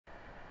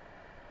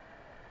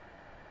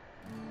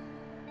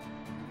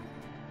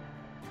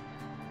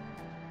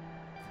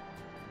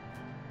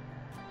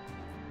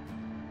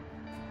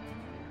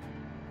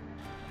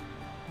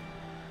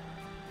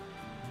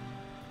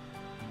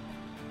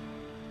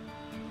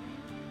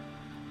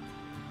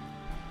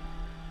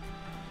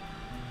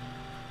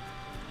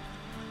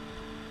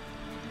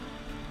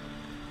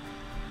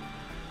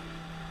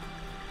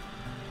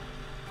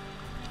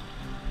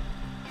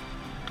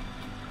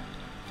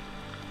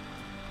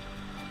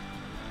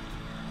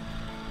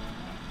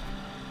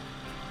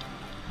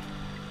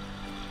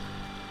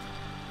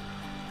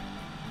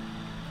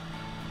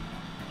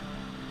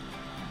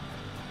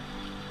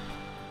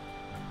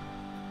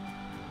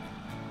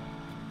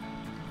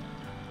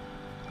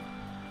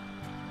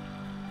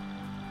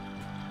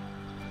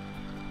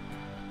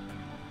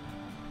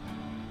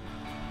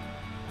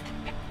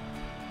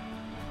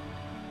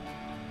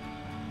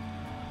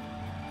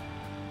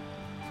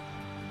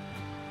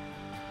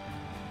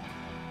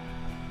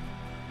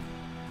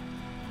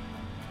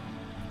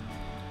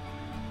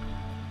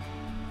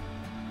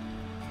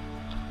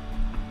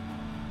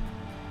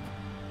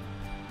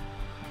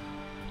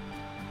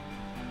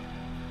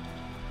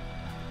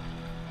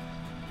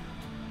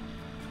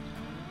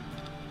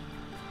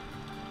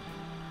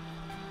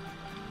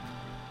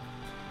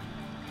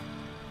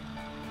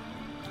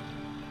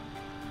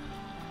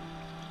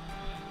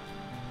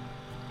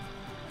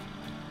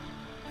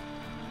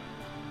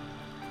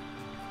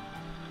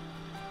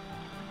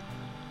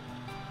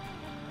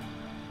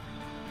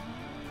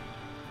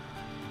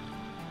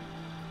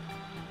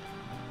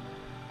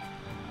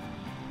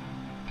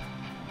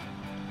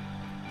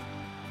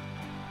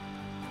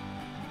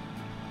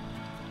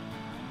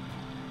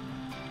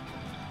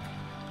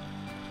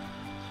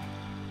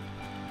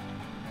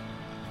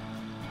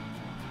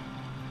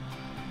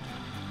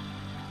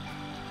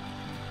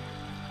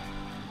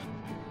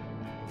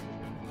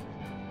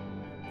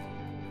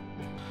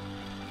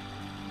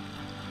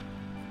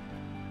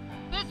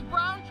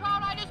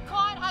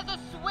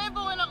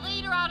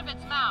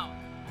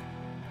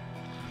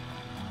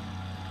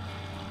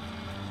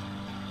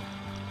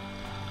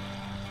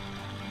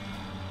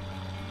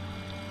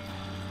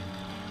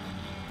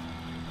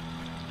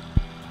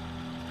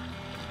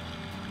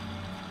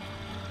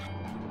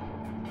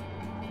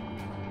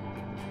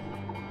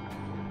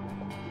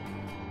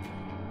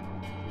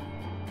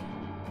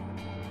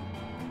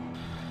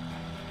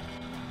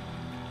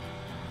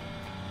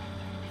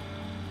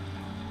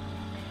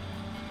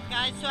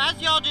guys, so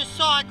as y'all just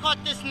saw, I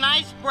caught this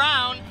nice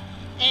brown,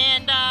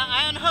 and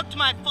I unhooked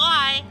my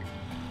fly,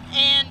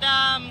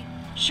 and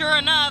sure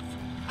enough,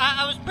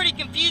 I was pretty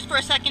confused for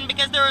a second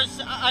because there was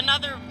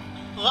another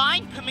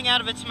line coming out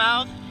of its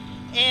mouth,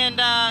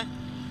 and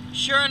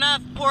sure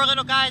enough, poor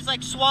little guy's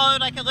like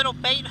swallowed like a little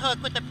bait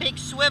hook with a big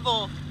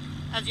swivel,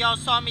 as y'all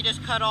saw me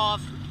just cut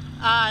off.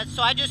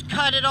 So I just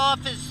cut it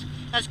off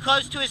as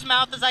close to his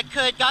mouth as I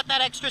could, got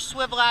that extra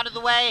swivel out of the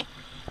way,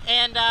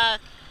 and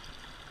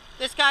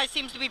this guy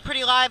seems to be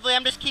pretty lively.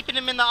 I'm just keeping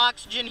him in the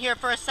oxygen here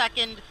for a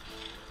second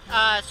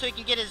so he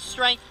can get his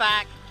strength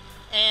back.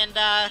 And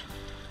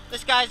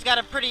this guy's got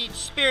a pretty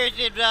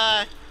spirited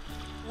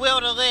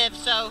will to live,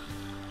 so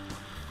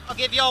I'll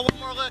give y'all one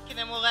more look and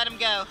then we'll let him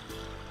go.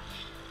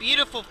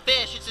 Beautiful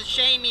fish. It's a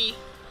shame he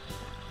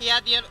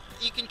had the,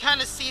 you can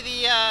kind of see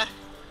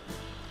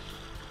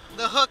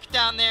the hook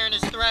down there in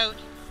his throat.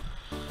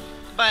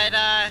 But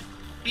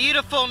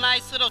beautiful,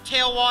 nice little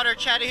tailwater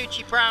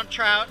Chattahoochee brown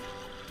trout.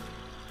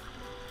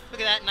 Look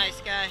at that nice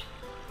guy.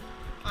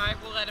 Alright,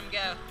 we'll let him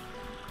go.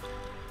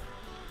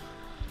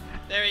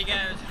 There he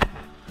goes.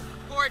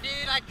 Poor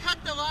dude, I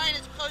cut the line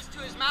as close to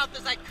his mouth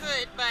as I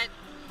could, but,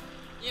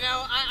 you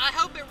know, I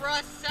hope it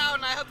rusts out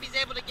and I hope he's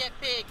able to get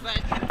big,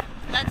 but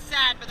that's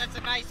sad, but that's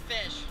a nice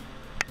fish.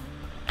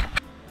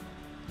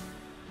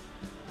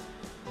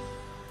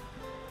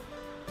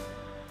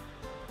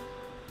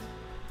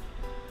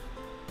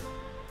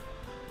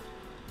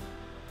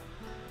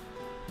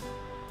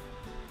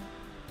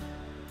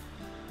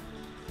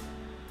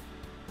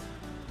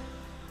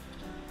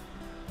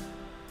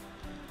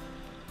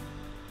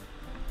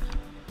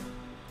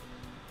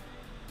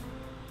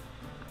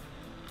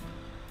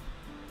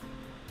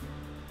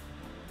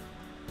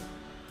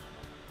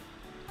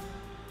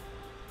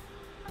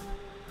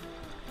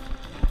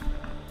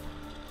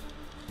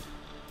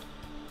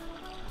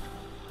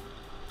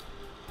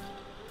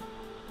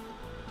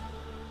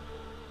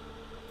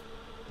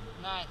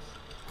 Nice.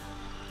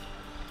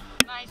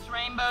 Nice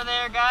rainbow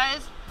there,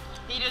 guys.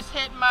 He just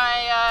hit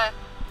my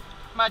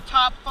my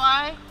top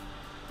fly,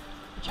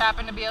 which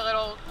happened to be a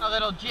little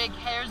jig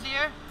hare's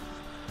ear.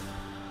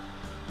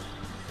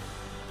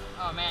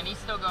 Oh man, he's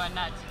still going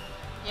nuts.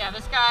 Yeah,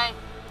 this guy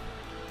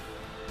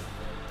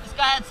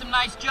had some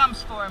nice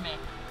jumps for me,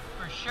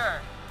 for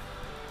sure.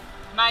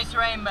 Nice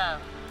rainbow.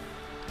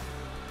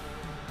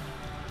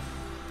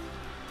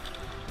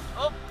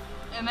 Oh,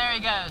 and there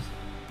he goes.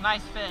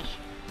 Nice fish.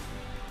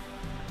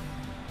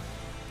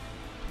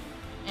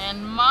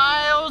 And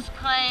Miles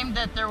claimed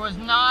that there was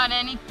not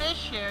any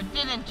fish here,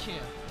 didn't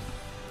you?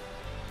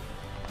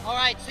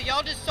 Alright, so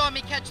y'all just saw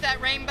me catch that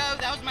rainbow.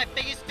 That was my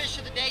biggest fish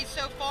of the day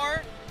so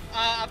far.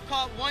 I've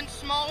caught one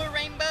smaller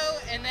rainbow,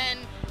 and then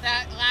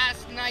that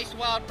last nice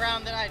wild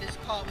brown that I just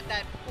caught with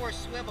that poor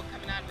swivel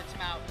coming out of its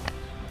mouth.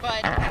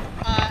 But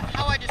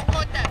how I just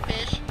caught that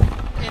fish,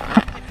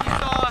 if you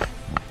saw,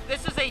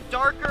 this is a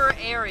darker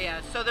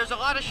area. So there's a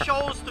lot of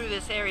shoals through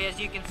this area, as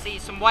you can see.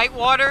 Some white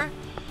water.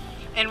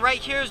 And right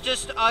here is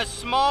just a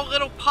small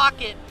little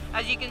pocket.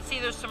 As you can see,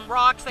 there's some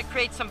rocks that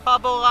create some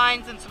bubble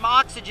lines and some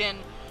oxygen.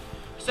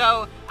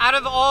 So out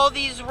of all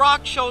these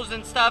rock shoals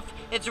and stuff,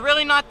 it's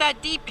really not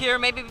that deep here.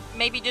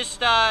 Maybe just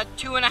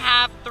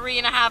 2.5,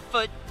 3.5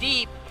 foot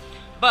deep.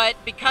 But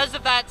because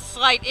of that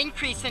slight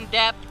increase in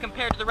depth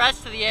compared to the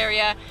rest of the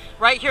area,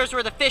 right here's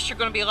where the fish are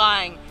going to be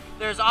lying.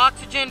 There's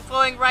oxygen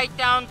flowing right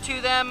down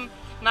to them.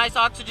 Nice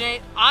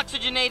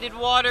oxygenated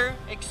water,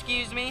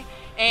 excuse me.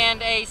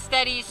 And a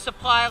steady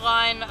supply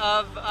line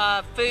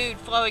of food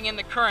flowing in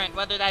the current,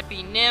 whether that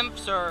be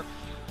nymphs or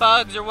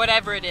bugs or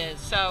whatever it is.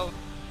 So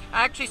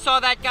I actually saw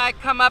that guy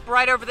come up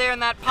right over there in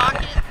that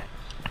pocket,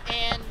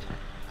 and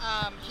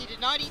he did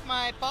not eat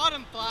my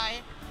bottom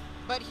fly,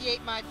 but he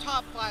ate my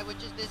top fly,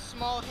 which is this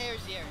small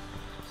hare's ear.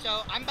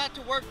 So I'm about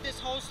to work this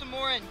hole some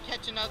more and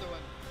catch another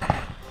one.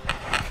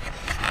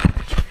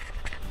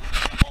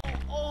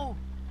 Oh,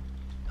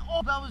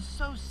 that was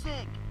so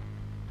sick.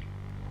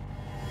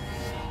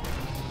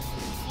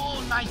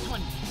 Oh, nice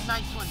one,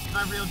 nice one.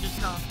 My reel just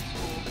fell off the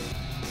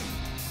spool.